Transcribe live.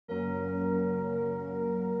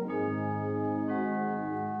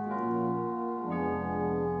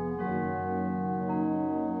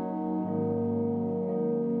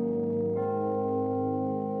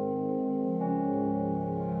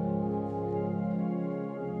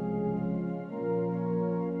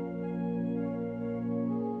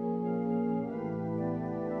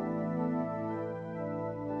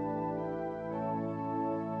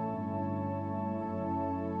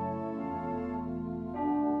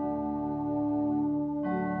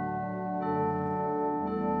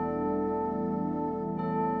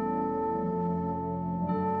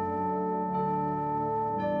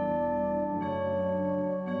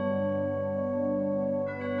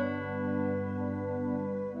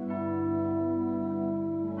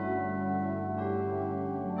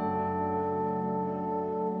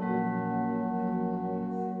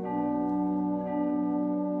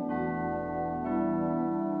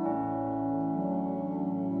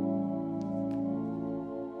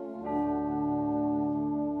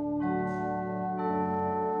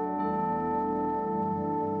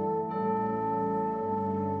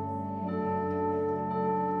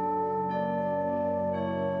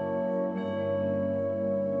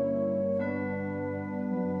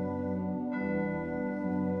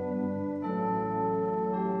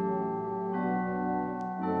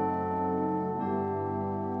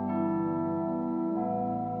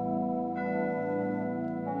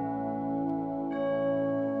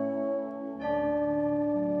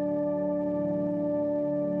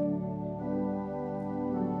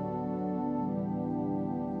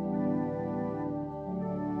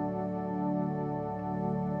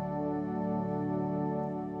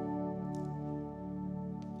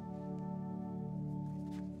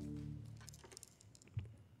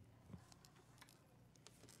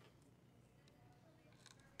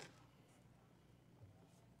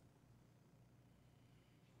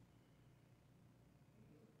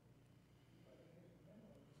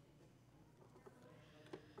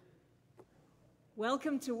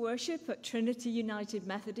Welcome to worship at Trinity United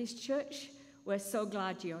Methodist Church. We're so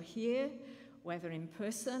glad you're here, whether in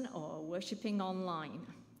person or worshiping online.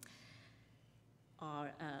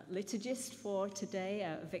 Our liturgist for today,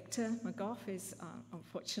 Victor McGough, is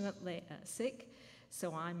unfortunately sick,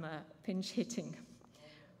 so I'm pinch hitting.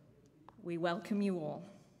 We welcome you all.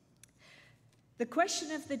 The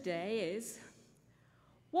question of the day is,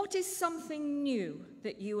 what is something new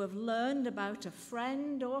that you have learned about a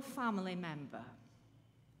friend or family member?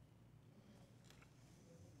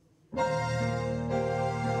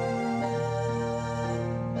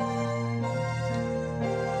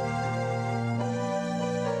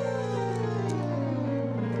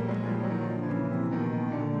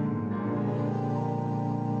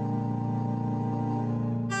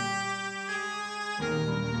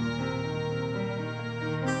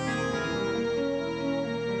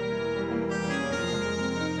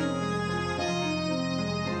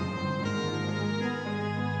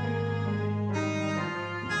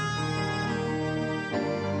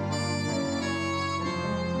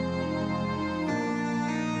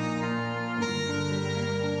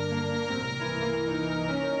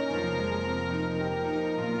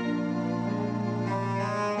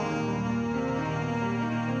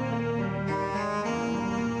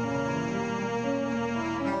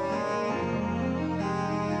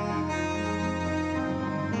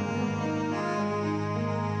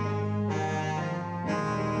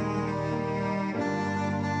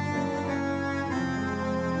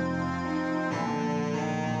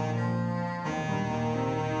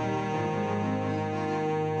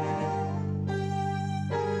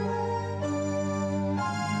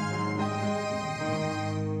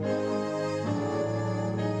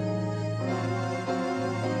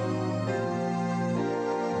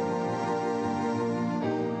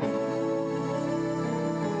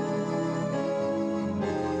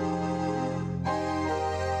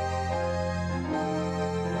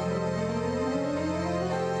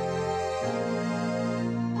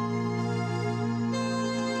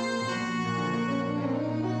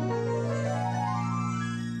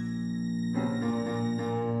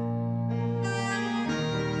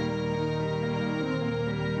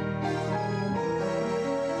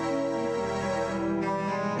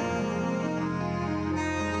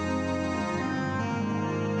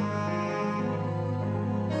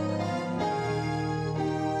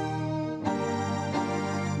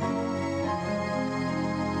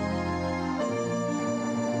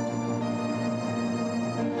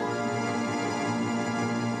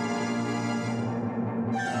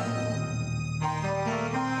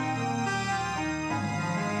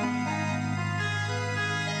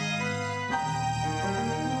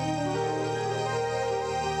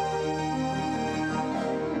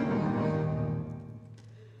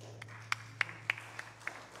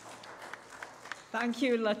 Thank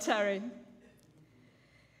you, Terry.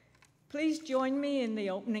 Please join me in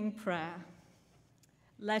the opening prayer.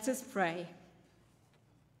 Let us pray.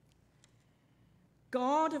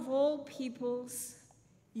 God of all peoples,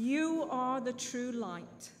 you are the true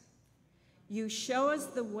light. You show us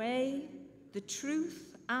the way, the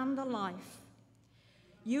truth, and the life.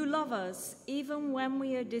 You love us even when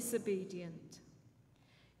we are disobedient.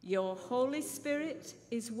 Your Holy Spirit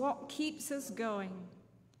is what keeps us going.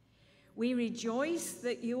 We rejoice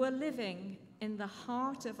that you are living in the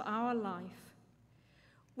heart of our life.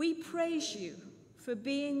 We praise you for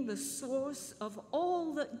being the source of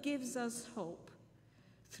all that gives us hope.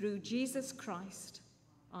 Through Jesus Christ.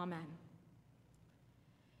 Amen.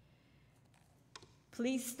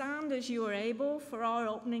 Please stand as you are able for our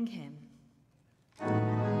opening hymn.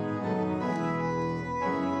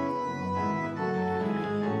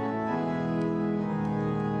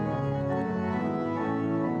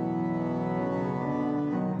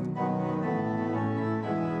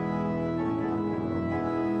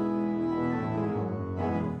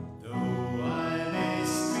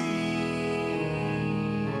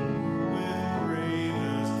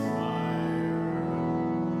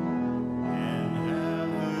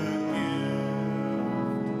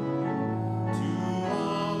 To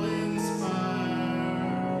all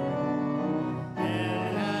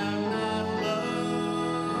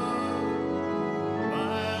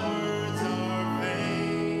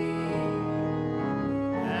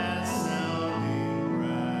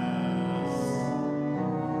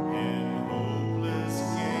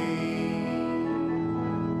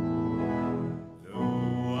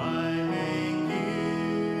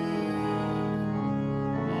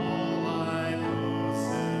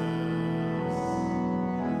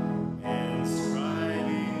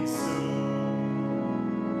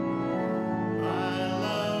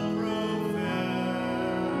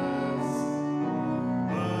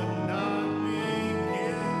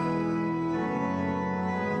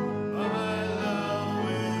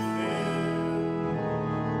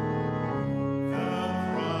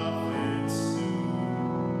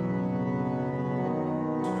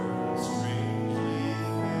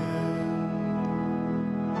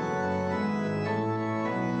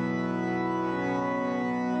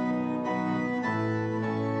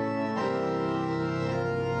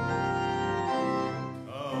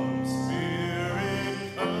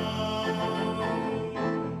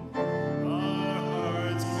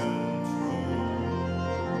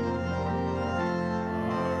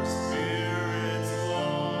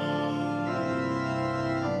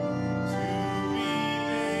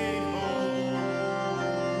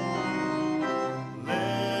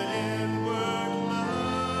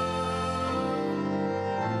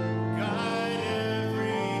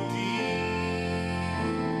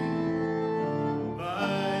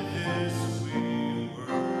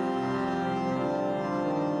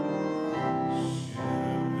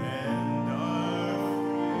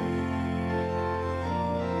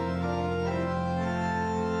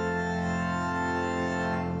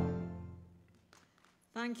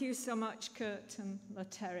Thank you so much, Curt and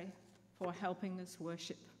Terry, for helping us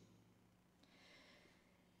worship.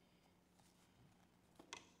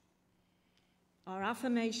 Our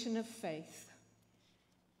affirmation of faith.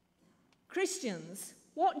 Christians,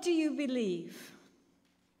 what do you believe?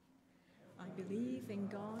 I believe in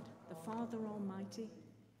God, the Father Almighty,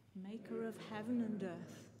 maker of heaven and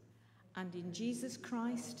earth, and in Jesus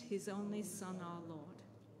Christ, his only Son, our Lord,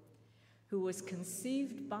 who was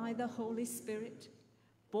conceived by the Holy Spirit,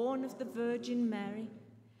 born of the Virgin Mary,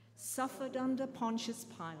 suffered under Pontius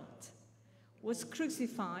Pilate, was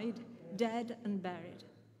crucified, dead, and buried.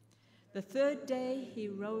 The third day he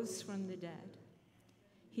rose from the dead.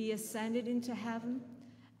 He ascended into heaven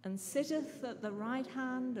and sitteth at the right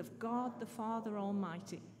hand of God the Father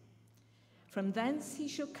Almighty. From thence he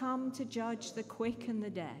shall come to judge the quick and the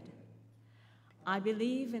dead. I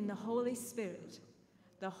believe in the Holy Spirit,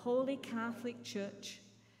 the Holy Catholic Church,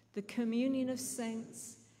 the communion of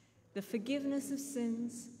saints, the forgiveness of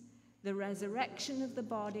sins, the resurrection of the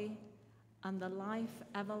body, and the life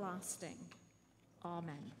everlasting.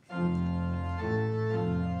 Amen.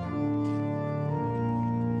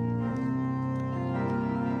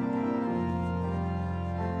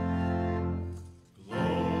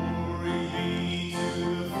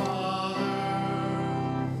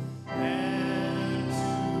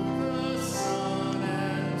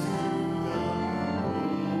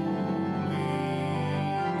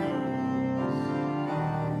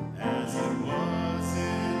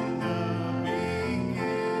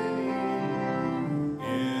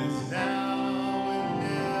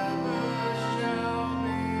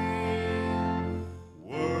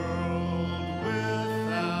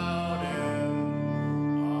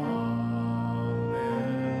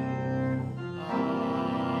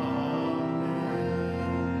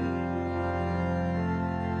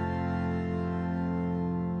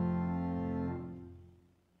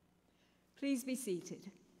 Please be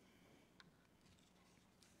seated.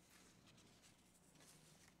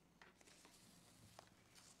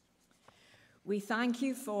 We thank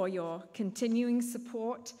you for your continuing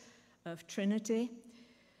support of Trinity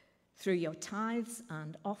through your tithes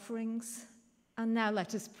and offerings. And now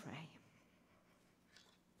let us pray.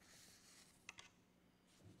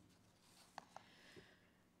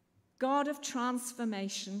 God of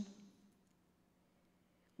transformation,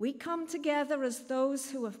 we come together as those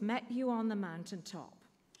who have met you on the mountaintop.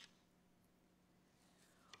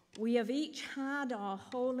 We have each had our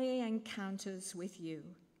holy encounters with you.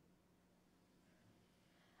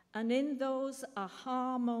 And in those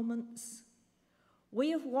aha moments, we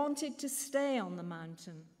have wanted to stay on the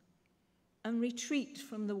mountain and retreat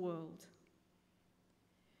from the world.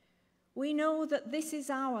 We know that this is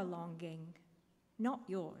our longing, not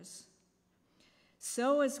yours.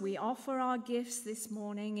 So as we offer our gifts this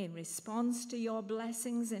morning in response to your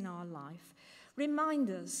blessings in our life,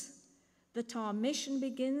 remind us that our mission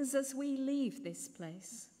begins as we leave this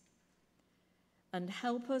place, and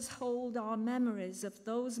help us hold our memories of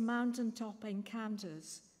those mountaintop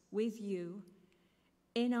encounters with you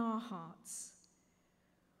in our hearts.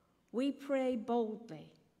 We pray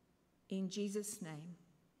boldly in Jesus' name.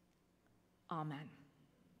 Amen.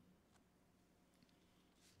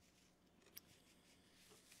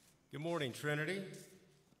 Good morning, Trinity.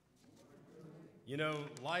 You know,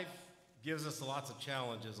 life gives us lots of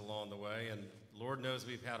challenges along the way, and Lord knows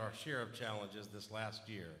we've had our share of challenges this last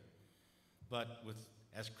year. But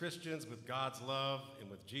as Christians, with God's love and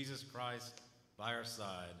with Jesus Christ by our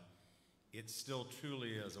side, it still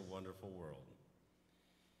truly is a wonderful world.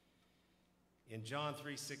 In John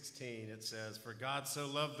 3:16, it says, "For God so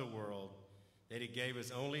loved the world that he gave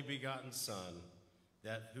his only begotten Son,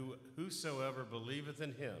 that whosoever believeth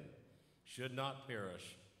in him should not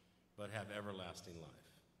perish, but have everlasting life."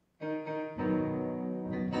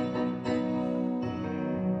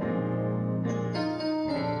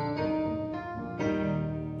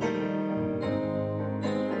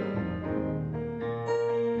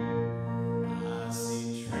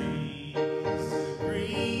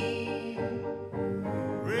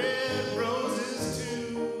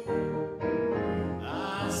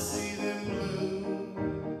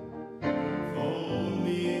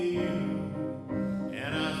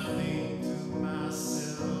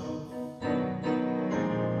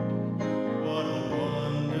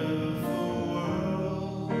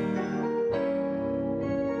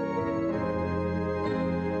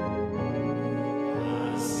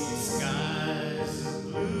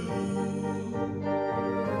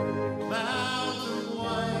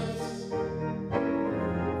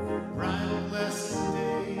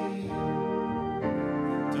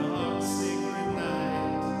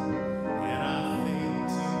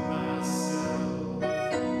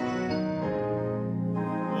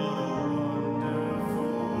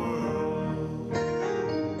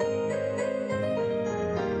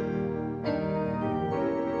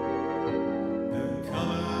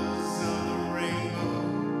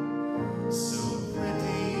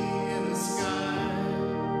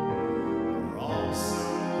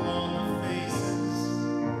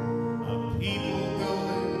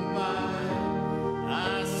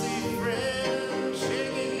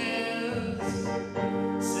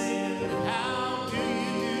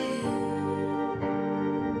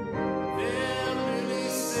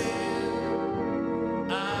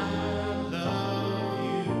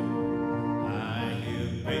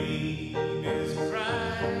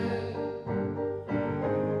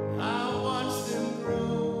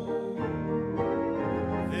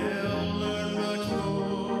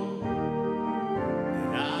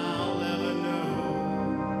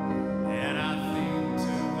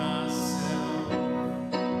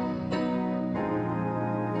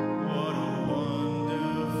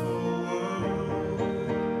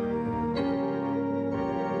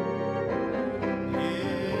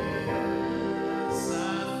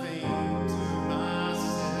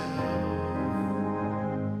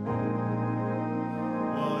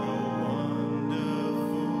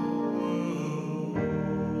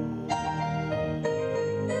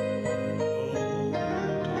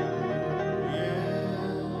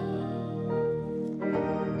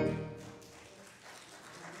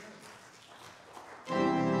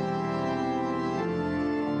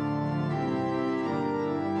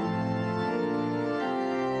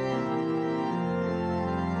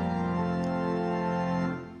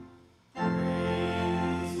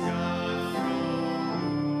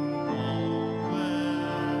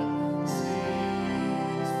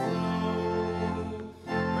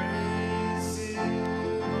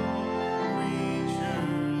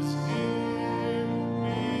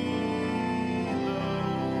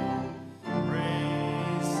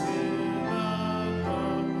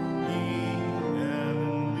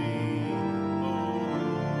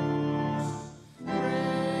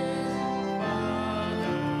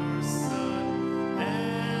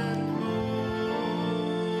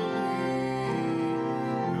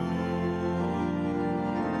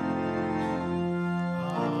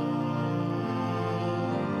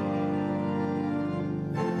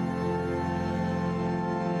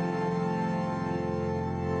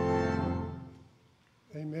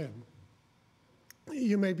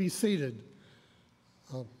 You may be seated.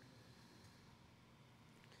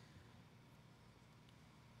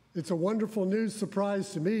 It's a wonderful news surprise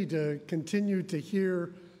to me to continue to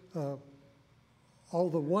hear all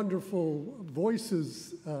the wonderful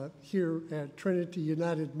voices here at Trinity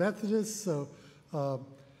United Methodist. So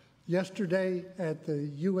yesterday at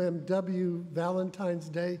the UMW Valentine's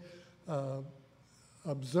Day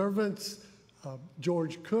observance,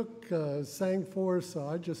 George Cook sang for us. So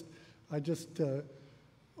I just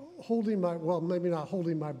holding my, well, maybe not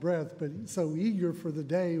holding my breath, but so eager for the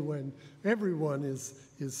day when everyone is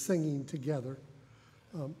singing together.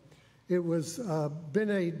 It was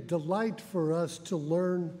been a delight for us to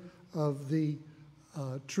learn of the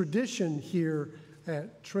tradition here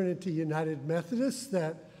at Trinity United Methodist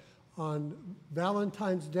that on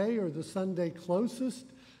Valentine's Day, or the Sunday closest,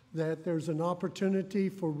 that there's an opportunity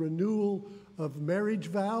for renewal of marriage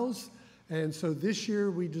vows. And so this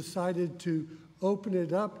year we decided to open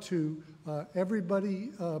it up to everybody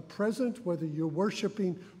present, whether you're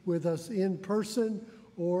worshiping with us in person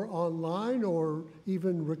or online or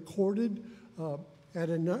even recorded at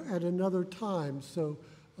another time. So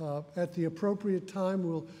at the appropriate time,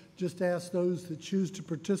 we'll just ask those that choose to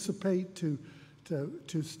participate to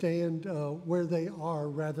stand where they are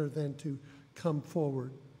rather than to come forward.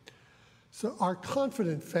 So our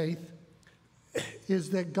confident faith is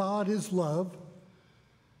that God is love,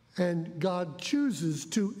 and God chooses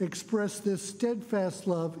to express this steadfast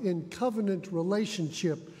love in covenant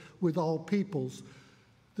relationship with all peoples.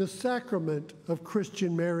 The sacrament of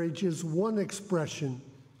Christian marriage is one expression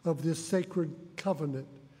of this sacred covenant,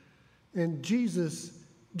 and Jesus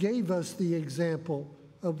gave us the example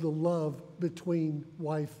of the love between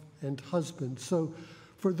wife and husband. So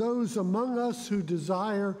for those among us who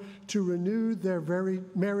desire to renew their very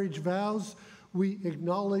marriage vows, we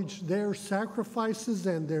acknowledge their sacrifices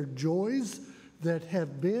and their joys that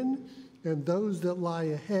have been and those that lie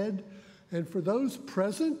ahead. And for those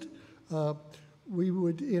present, we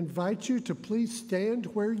would invite you to please stand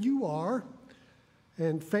where you are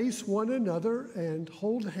and face one another and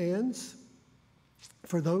hold hands.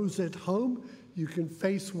 For those at home, you can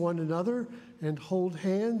face one another and hold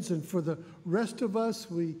hands. And for the rest of us,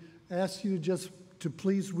 we ask you just to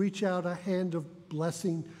please reach out a hand of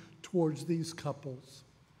blessing towards these couples.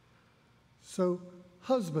 So,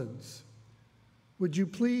 husbands, would you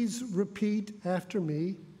please repeat after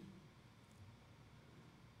me?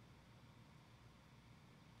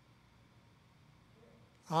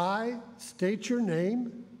 I state your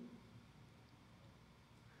name,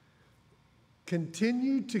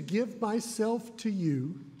 continue to give myself to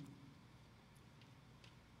you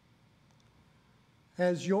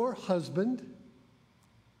as your husband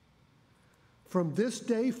from this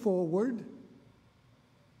day forward,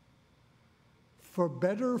 for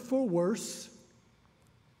better, for worse,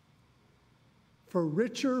 for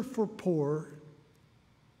richer, for poorer,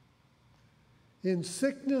 in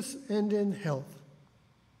sickness and in health,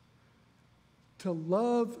 to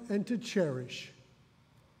love and to cherish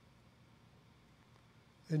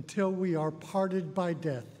until we are parted by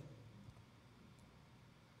death.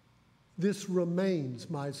 This remains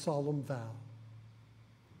my solemn vow.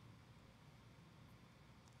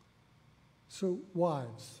 So,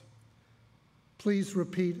 wives, please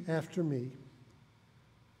repeat after me.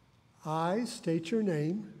 I state your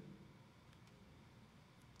name,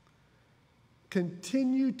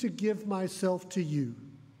 continue to give myself to you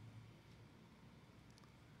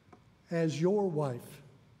as your wife.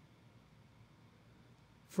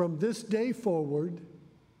 From this day forward,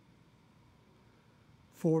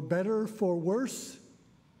 for better, for worse,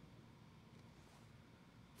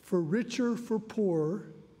 for richer, for poorer,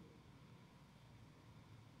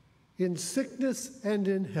 in sickness and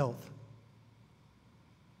in health,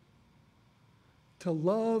 to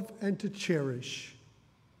love and to cherish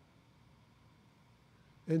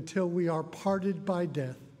until we are parted by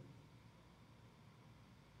death.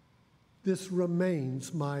 This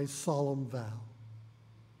remains my solemn vow.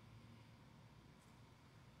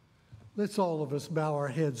 Let's all of us bow our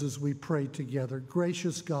heads as we pray together.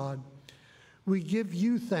 Gracious God, we give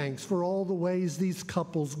you thanks for all the ways these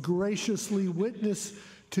couples graciously witness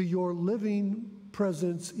to your living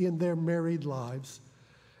presence in their married lives.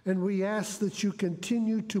 And we ask that you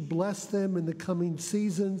continue to bless them in the coming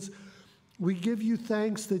seasons. We give you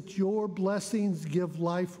thanks that your blessings give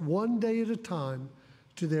life one day at a time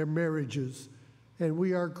to their marriages. And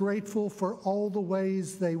we are grateful for all the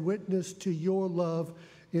ways they witness to your love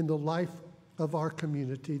in the life of our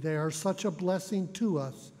community. They are such a blessing to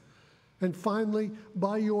us. And finally,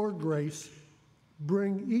 by your grace,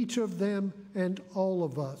 bring each of them and all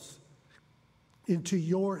of us into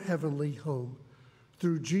your heavenly home.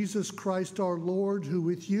 through Jesus Christ our Lord, who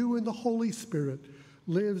with you and the Holy Spirit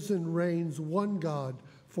lives and reigns one God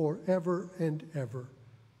forever and ever.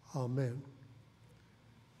 Amen.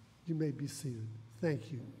 You may be seated.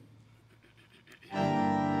 Thank you.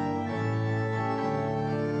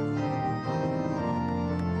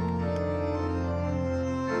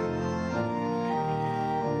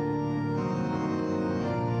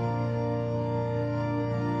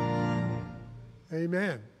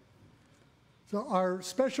 Amen. So our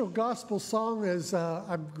special gospel song is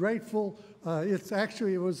I'm grateful.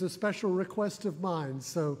 It was a special request of mine.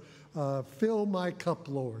 So fill my cup,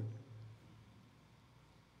 Lord.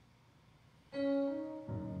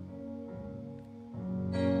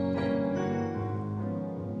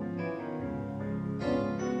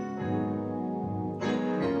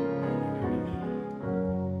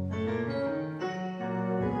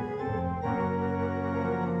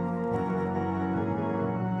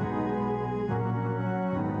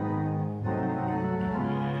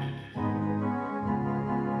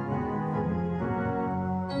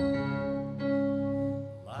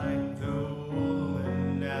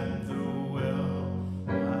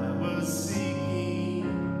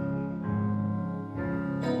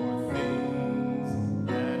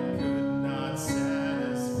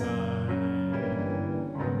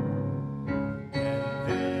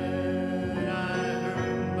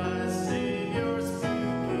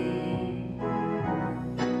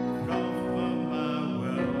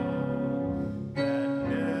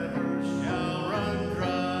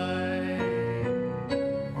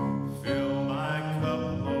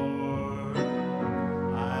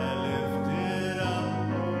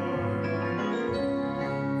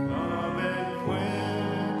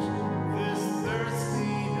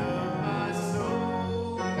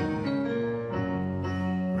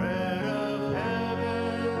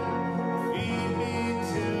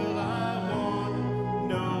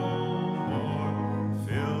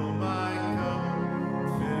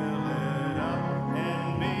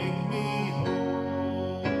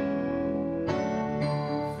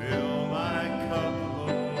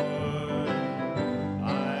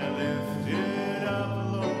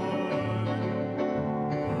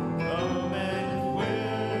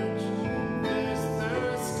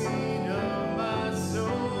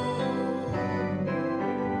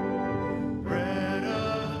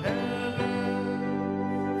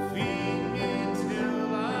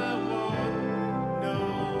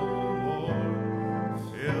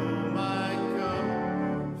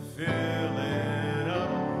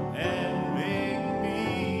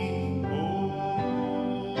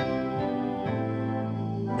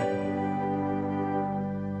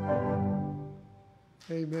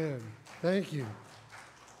 Amen. Thank you.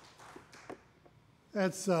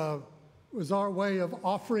 That's was our way of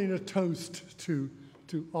offering a toast to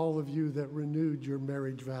all of you that renewed your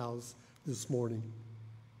marriage vows this morning.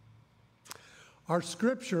 Our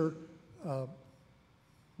scripture,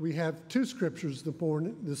 we have two scriptures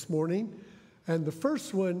this morning, and the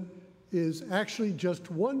first one is actually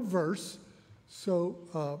just one verse.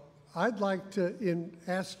 So I'd like to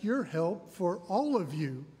ask your help for all of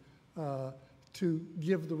you to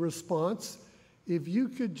give the response. If you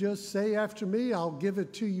could just say after me, I'll give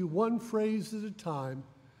it to you one phrase at a time.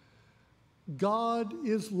 God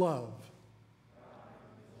is love.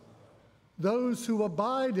 Those who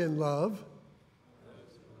abide in love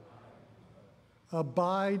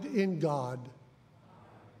abide in God,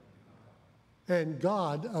 and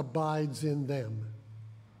God abides in them.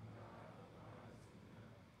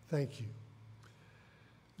 Thank you.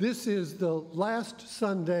 This is the last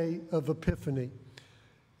Sunday of Epiphany.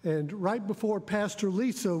 And right before Pastor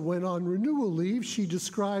Lisa went on renewal leave, she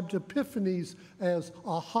described epiphanies as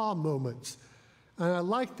aha moments. And I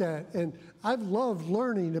like that. And I've loved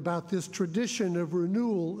learning about this tradition of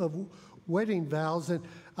renewal of wedding vows. And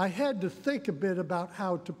I had to think a bit about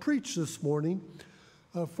how to preach this morning.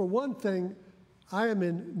 For one thing, I am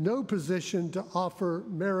in no position to offer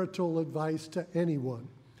marital advice to anyone.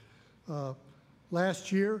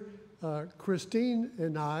 Last year, Christine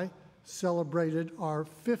and I celebrated our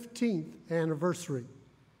 15th anniversary.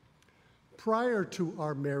 Prior to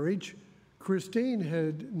our marriage, Christine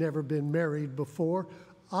had never been married before.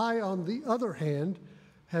 I, on the other hand,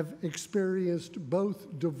 have experienced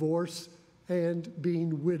both divorce and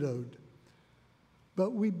being widowed.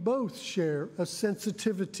 But we both share a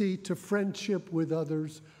sensitivity to friendship with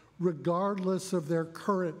others, regardless of their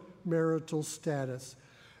current marital status.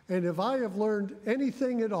 And if I have learned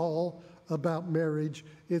anything at all about marriage,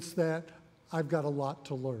 it's that I've got a lot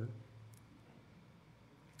to learn.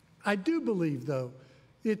 I do believe, though,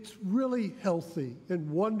 it's really healthy and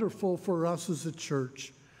wonderful for us as a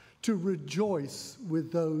church to rejoice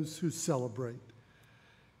with those who celebrate.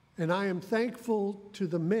 And I am thankful to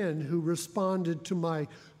the men who responded to my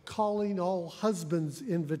Calling All Husbands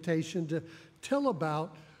invitation to tell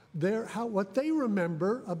about what they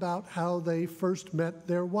remember about how they first met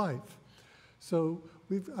their wife. So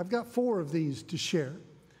I've got 4 of these to share.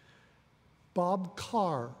 Bob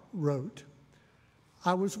Carr wrote,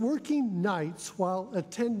 I was working nights while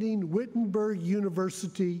attending Wittenberg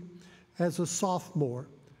University as a sophomore.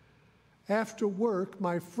 After work,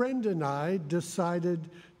 my friend and I decided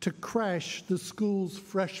to crash the school's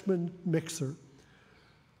freshman mixer.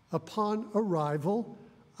 Upon arrival,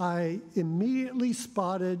 I immediately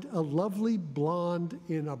spotted a lovely blonde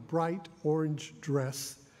in a bright orange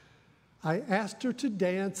dress. I asked her to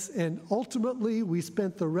dance, and ultimately we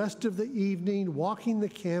spent the rest of the evening walking the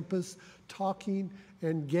campus, talking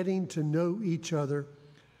and getting to know each other.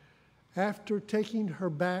 After taking her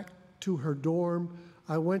back to her dorm,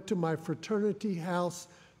 I went to my fraternity house,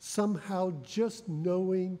 somehow just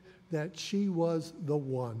knowing that she was the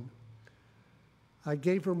one. I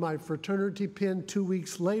gave her my fraternity pin 2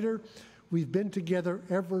 weeks later. We've been together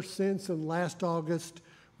ever since, and last August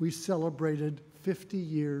we celebrated 50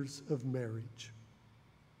 years of marriage.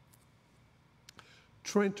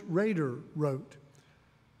 Trent Rader wrote,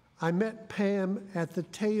 I met Pam at the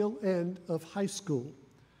tail end of high school.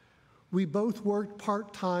 We both worked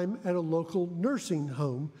part-time at a local nursing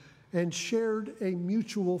home and shared a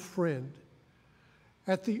mutual friend.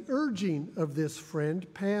 At the urging of this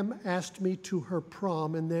friend, Pam asked me to her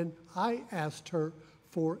prom, and then I asked her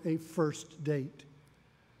for a first date.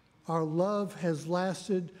 Our love has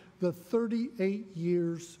lasted the 38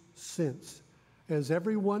 years since. As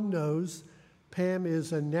everyone knows, Pam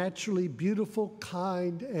is a naturally beautiful,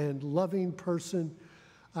 kind, and loving person.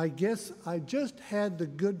 I guess I just had the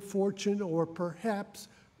good fortune, or perhaps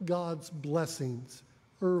God's blessings,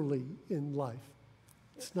 early in life.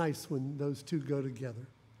 It's nice when those two go together.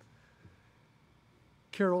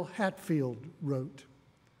 Carol Hatfield wrote,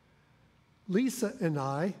 Lisa and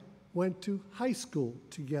I went to high school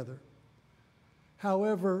together.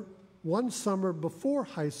 However, one summer before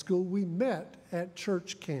high school, we met at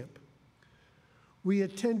church camp. We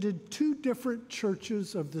attended 2 different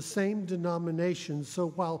churches of the same denomination, so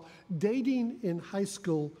while dating in high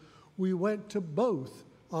school, we went to both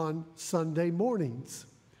on Sunday mornings.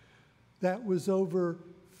 That was over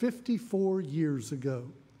 54 years ago.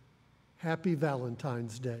 Happy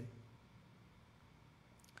Valentine's Day.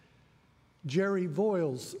 Jerry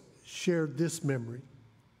Voiles shared this memory.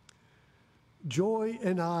 Joy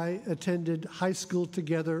and I attended high school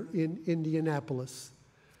together in Indianapolis.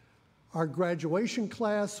 Our graduation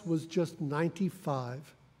class was just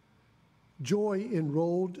 95. Joy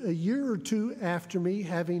enrolled a year or 2 after me,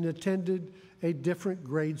 having attended a different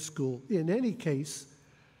grade school. In any case,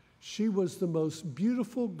 she was the most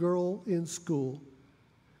beautiful girl in school.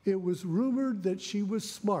 It was rumored that she was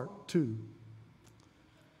smart, too.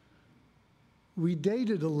 We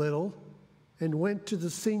dated a little and went to the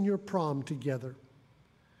senior prom together.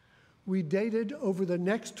 We dated over the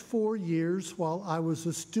next 4 years while I was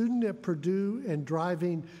a student at Purdue and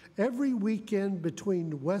driving every weekend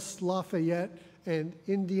between West Lafayette and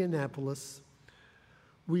Indianapolis.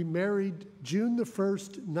 We married June the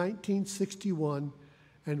 1st, 1961,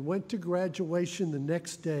 and went to graduation the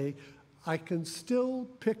next day. I can still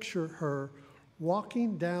picture her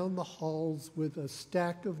walking down the halls with a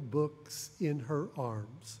stack of books in her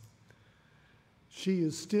arms. She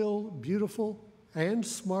is still beautiful and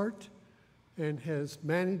smart and has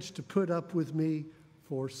managed to put up with me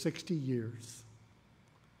for 60 years.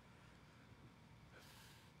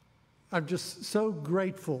 I'm just so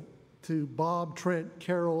grateful to Bob, Trent,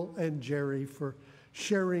 Carol, and Jerry for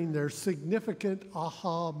sharing their significant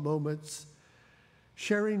aha moments.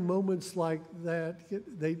 Sharing moments like that,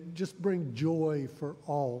 they just bring joy for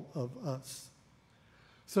all of us.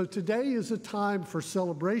 So today is a time for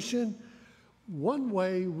celebration. One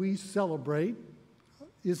way we celebrate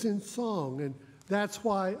is in song, and that's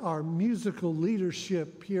why our musical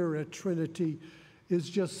leadership here at Trinity is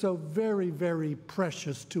just so very, very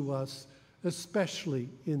precious to us, especially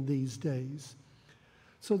in these days.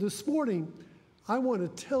 So this morning, I want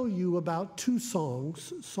to tell you about 2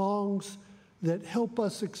 songs that help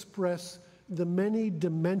us express the many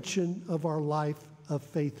dimensions of our life of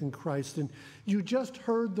faith in Christ. And you just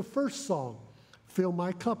heard the first song, Fill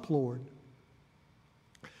My Cup, Lord.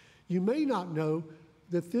 You may not know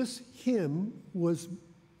that this hymn was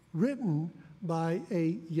written by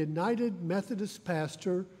a United Methodist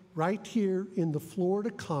pastor right here in the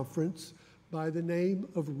Florida Conference by the name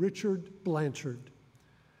of Richard Blanchard.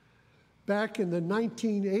 Back in the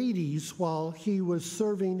 1980s, while he was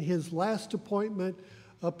serving his last appointment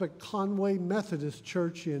up at Conway Methodist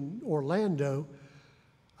Church in Orlando,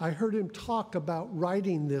 I heard him talk about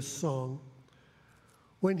writing this song.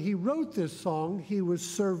 When he wrote this song, he was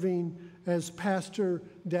serving as pastor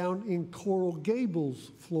down in Coral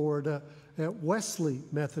Gables, Florida, at Wesley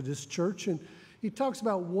Methodist Church. And he talks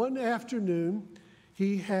about one afternoon,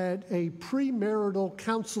 he had a premarital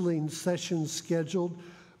counseling session scheduled,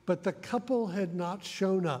 but the couple had not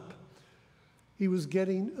shown up. He was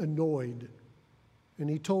getting annoyed, and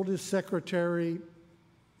he told his secretary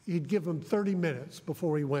he'd give him 30 minutes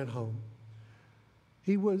before he went home.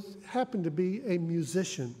 He happened to be a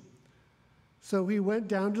musician, so he went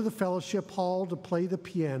down to the fellowship hall to play the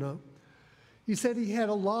piano. He said he had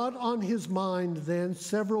a lot on his mind then.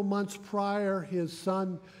 Several months prior, his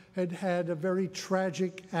son had had a very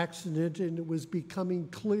tragic accident, and it was becoming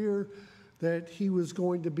clear that he was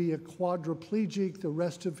going to be a quadriplegic the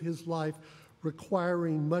rest of his life,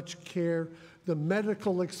 requiring much care. The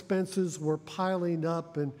medical expenses were piling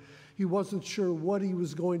up, and he wasn't sure what he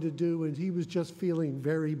was going to do, and he was just feeling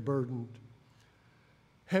very burdened.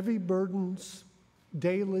 Heavy burdens,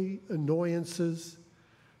 daily annoyances,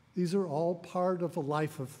 these are all part of a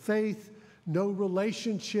life of faith. No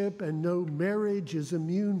relationship and no marriage is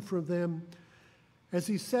immune from them. As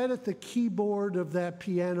he sat at the keyboard of that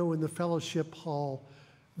piano in the fellowship hall,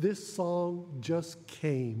 this song just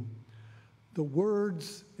came. The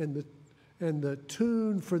words and the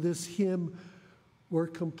tune for this hymn were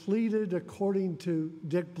completed, according to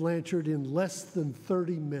Dick Blanchard, in less than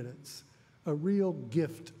 30 minutes, a real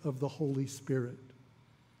gift of the Holy Spirit.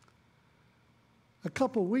 A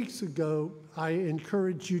couple weeks ago, I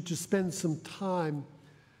encouraged you to spend some time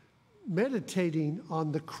meditating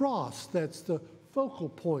on the cross. That's the focal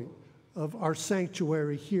point of our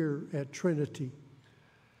sanctuary here at Trinity.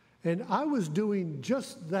 And I was doing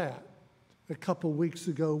just that a couple weeks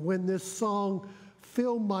ago when this song,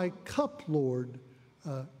 "Fill My Cup, Lord,"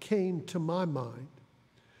 came to my mind.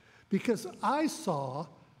 Because I saw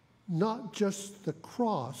not just the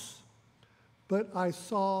cross, but I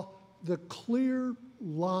saw the clear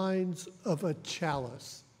lines of a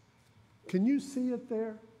chalice. Can you see it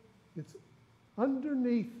there? It's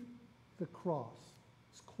underneath the cross.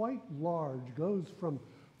 It's quite large, goes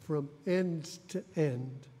from end to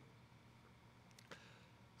end.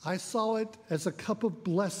 I saw it as a cup of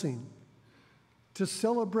blessing to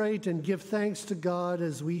celebrate and give thanks to God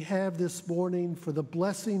as we have this morning for the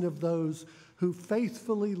blessing of those who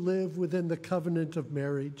faithfully live within the covenant of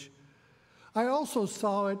marriage. I also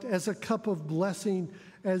saw it as a cup of blessing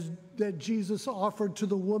that Jesus offered to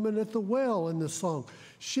the woman at the well in the song.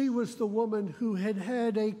 She was the woman who had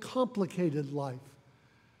had a complicated life.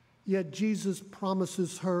 Yet Jesus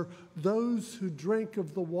promises her, "Those who drink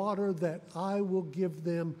of the water that I will give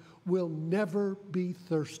them will never be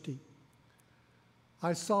thirsty."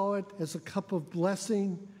 I saw it as a cup of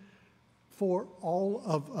blessing for all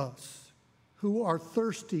of us who are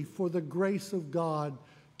thirsty for the grace of God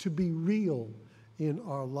to be real in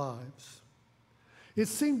our lives. It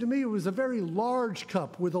seemed to me it was a very large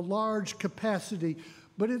cup with a large capacity,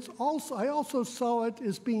 but I also saw it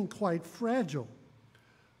as being quite fragile.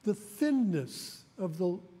 The thinness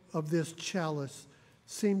of this chalice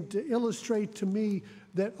seemed to illustrate to me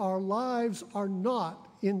that our lives are not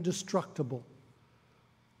indestructible.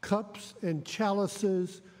 Cups and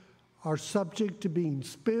chalices are subject to being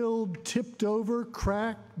spilled, tipped over,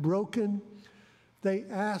 cracked, broken. They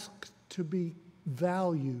ask to be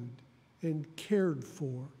valued and cared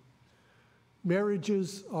for.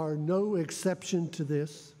 Marriages are no exception to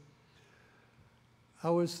this. I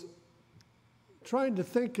was trying to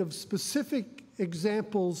think of specific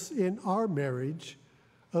examples in our marriage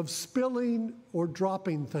of spilling or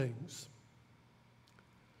dropping things.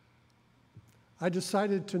 I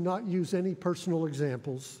decided to not use any personal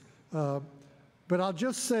examples, but I'll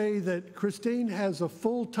just say that Christine has a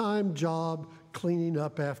full-time job cleaning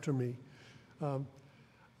up after me. I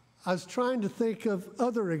was trying to think of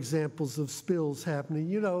other examples of spills happening,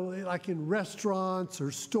 like in restaurants or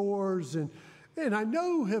stores, and I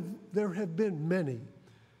know there have been many,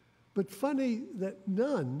 but funny that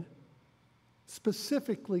none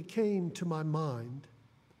specifically came to my mind.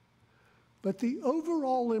 But the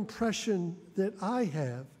overall impression that I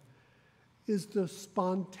have is the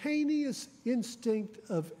spontaneous instinct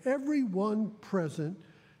of everyone present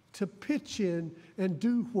to pitch in and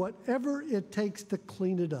do whatever it takes to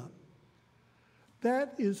clean it up.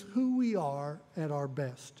 That is who we are at our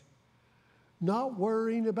best. Not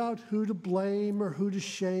worrying about who to blame or who to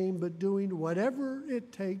shame, but doing whatever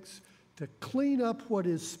it takes to clean up what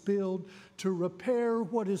is spilled, to repair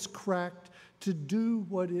what is cracked, to do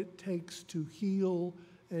what it takes to heal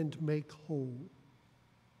and make whole.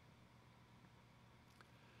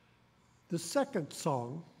 The second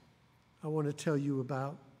song I want to tell you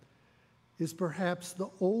about is perhaps the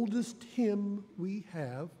oldest hymn we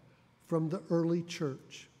have from the early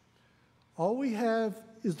church. All we have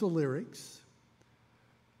is the lyrics.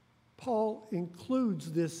 Paul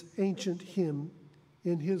includes this ancient hymn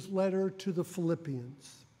in his letter to the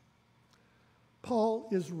Philippians. Paul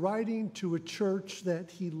is writing to a church that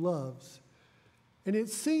he loves, and it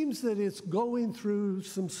seems that it's going through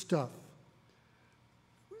some stuff.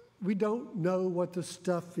 We don't know what the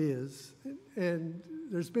stuff is, and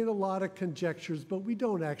there's been a lot of conjectures, but we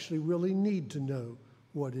don't actually really need to know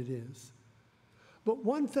what it is. But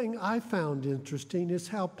one thing I found interesting is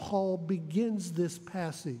how Paul begins this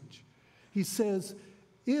passage. He says,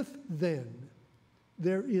 "If then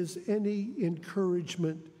there is any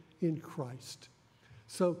encouragement in Christ."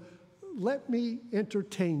 So let me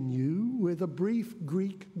entertain you with a brief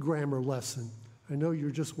Greek grammar lesson. I know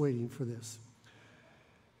you're just waiting for this.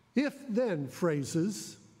 If then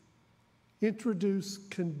phrases introduce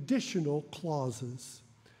conditional clauses.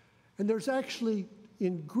 And there's actually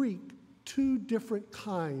in Greek 2 different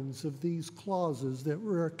kinds of these clauses that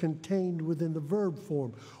are contained within the verb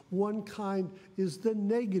form. One kind is the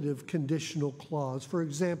negative conditional clause. For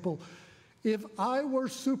example, if I were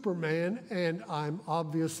Superman, and I'm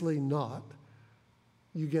obviously not,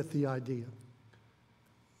 you get the idea.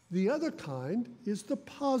 The other kind is the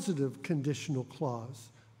positive conditional clause.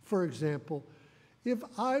 For example, if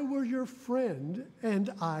I were your friend, and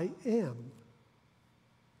I am.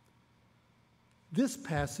 This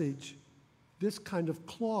passage, this kind of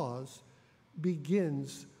clause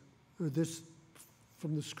begins, or this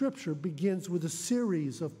from the scripture begins with a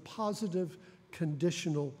series of positive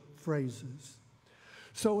conditional phrases.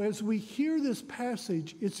 So as we hear this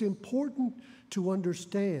passage, it's important to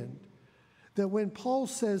understand that when Paul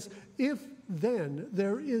says, if then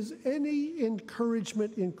there is any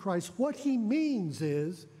encouragement in Christ, what he means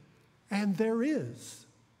is, and there is.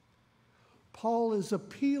 Paul is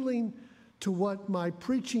appealing to what my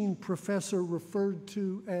preaching professor referred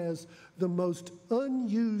to as the most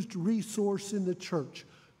unused resource in the church,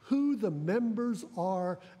 who the members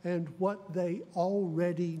are and what they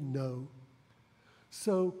already know.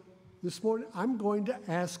 So this morning, I'm going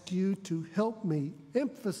to ask you to help me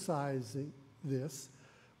emphasizing this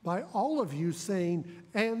by all of you saying,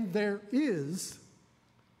 and there is,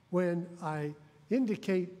 when I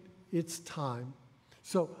indicate it's time.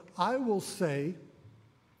 So I will say,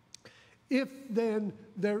 if then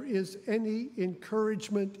there is any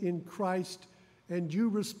encouragement in Christ, and you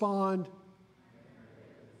respond,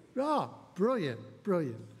 brilliant,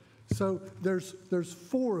 brilliant. So there's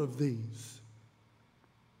 4 of these.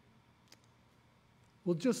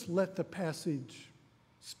 We'll just let the passage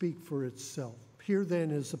speak for itself. Here then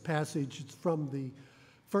is a passage. It's from the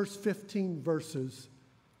first 15 verses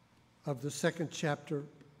of the 2nd chapter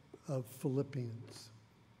of Philippians.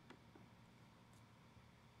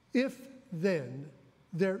 If then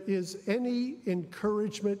there is any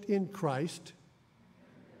encouragement in Christ,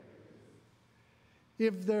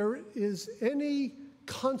 if there is any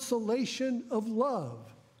consolation of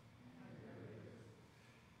love,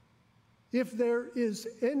 if there is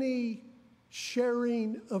any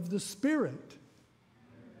sharing of the Spirit,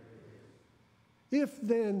 if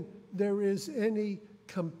then there is any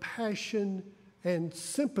compassion and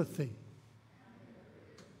sympathy,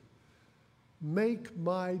 make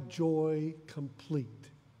my joy complete.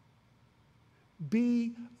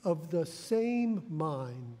 Be of the same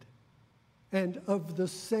mind and of the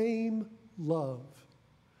same love.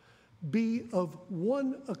 Be of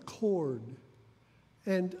one accord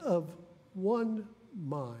and of one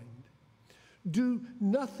mind. Do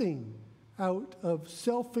nothing out of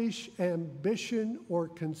selfish ambition or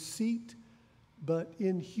conceit, but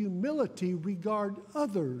in humility regard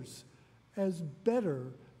others as better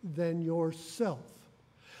than yourself.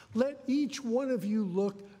 Let each one of you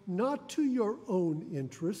look not to your own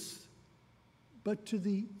interests, but to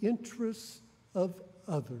the interests of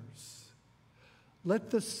others. Let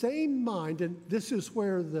the same mind, and this is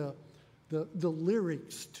where the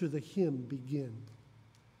lyrics to the hymn begin.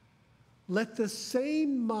 Let the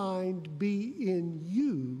same mind be in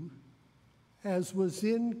you as was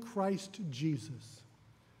in Christ Jesus,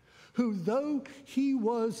 who, though he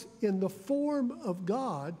was in the form of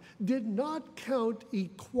God, did not count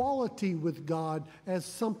equality with God as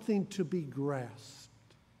something to be grasped,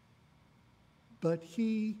 but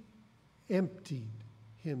he emptied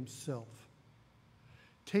himself,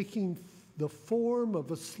 taking the form of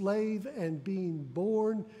a slave and being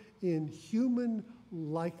born in human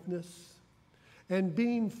likeness. And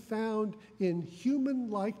being found in human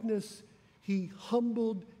likeness, he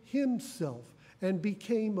humbled himself and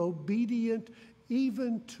became obedient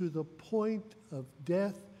even to the point of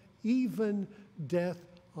death, even death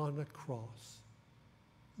on a cross.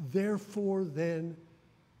 Therefore, then,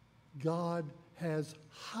 God has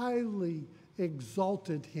highly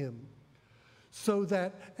exalted him, so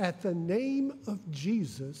that at the name of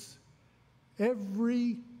Jesus,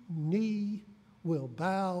 every knee will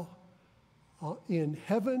bow in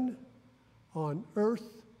heaven, on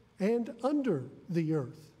earth, and under the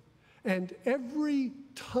earth, and every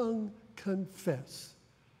tongue confess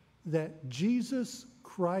that Jesus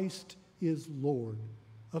Christ is Lord,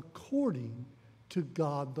 according to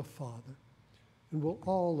God the Father. And will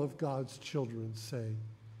all of God's children say,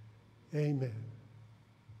 Amen.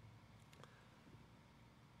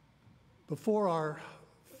 Before our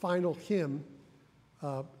final hymn,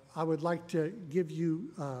 I would like to give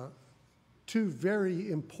you two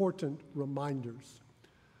very important reminders.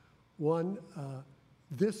 One,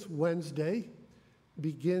 this Wednesday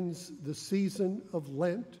begins the season of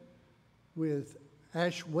Lent with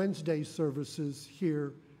Ash Wednesday services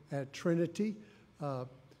here at Trinity.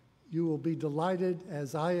 You will be delighted,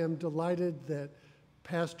 as I am delighted, that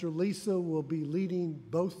Pastor Lisa will be leading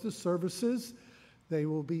both the services. They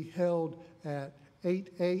will be held at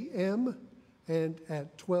 8 a.m. and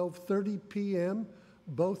at 12:30 p.m.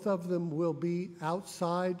 Both of them will be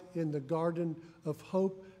outside in the Garden of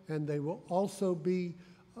Hope, and they will also be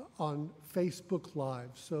on Facebook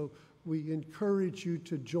Live. So we encourage you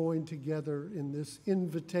to join together in this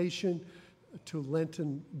invitation to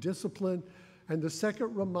Lenten discipline. And the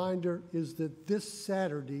second reminder is that this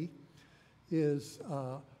Saturday is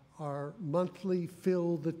our monthly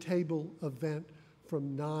Fill the Table event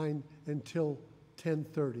from 9 until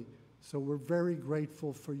 10:30. So we're very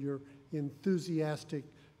grateful for your enthusiastic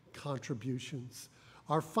contributions.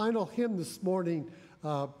 Our final hymn this morning,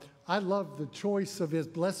 I love the choice of his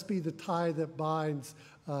Blessed Be the Tie That Binds.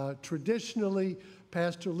 Traditionally,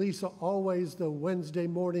 Pastor Lisa always, the Wednesday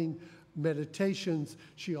morning meditations,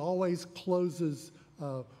 she always closes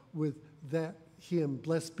with that hymn,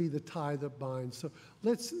 Blessed Be the Tie That Binds. So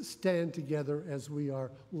let's stand together as we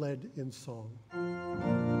are led in song.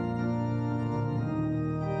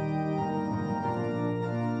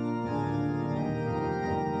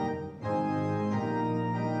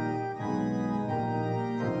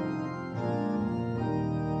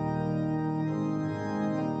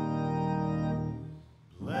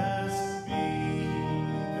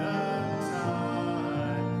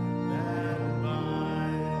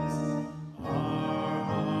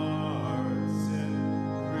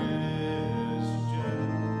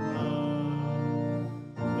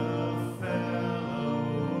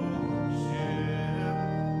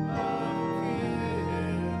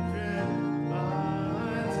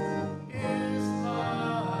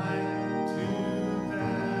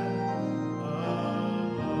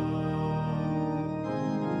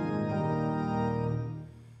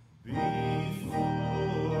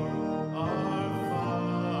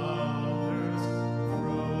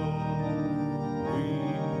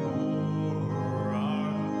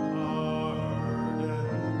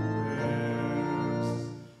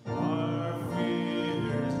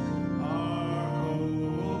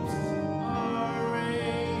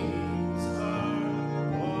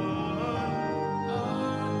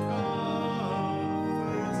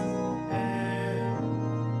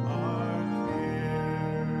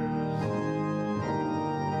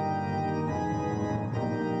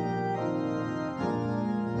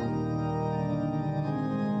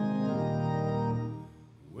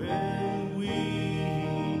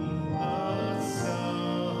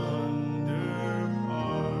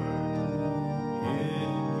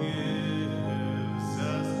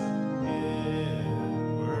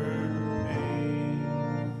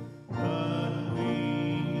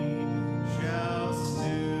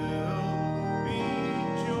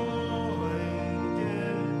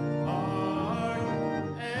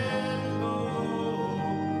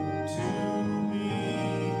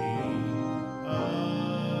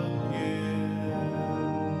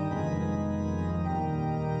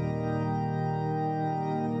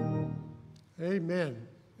 Amen.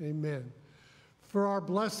 Amen. For our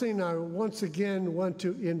blessing, I once again want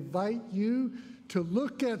to invite you to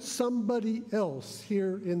look at somebody else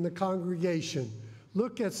here in the congregation.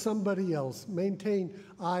 Look at somebody else. Maintain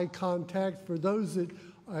eye contact. For those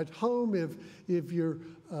at home, if you're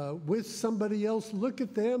with somebody else, look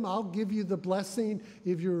at them. I'll give you the blessing.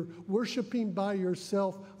 If you're worshiping by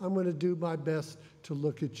yourself, I'm going to do my best to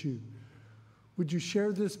look at you. Would you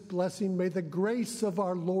share this blessing? May the grace of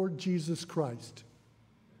our Lord Jesus Christ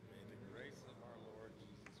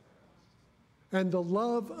and the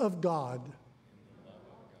love of God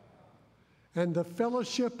and the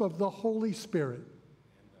fellowship of the Holy Spirit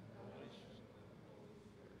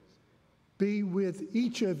be with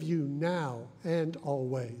each of you now and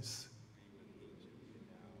always.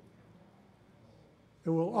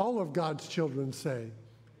 And will all of God's children say,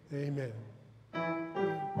 Amen.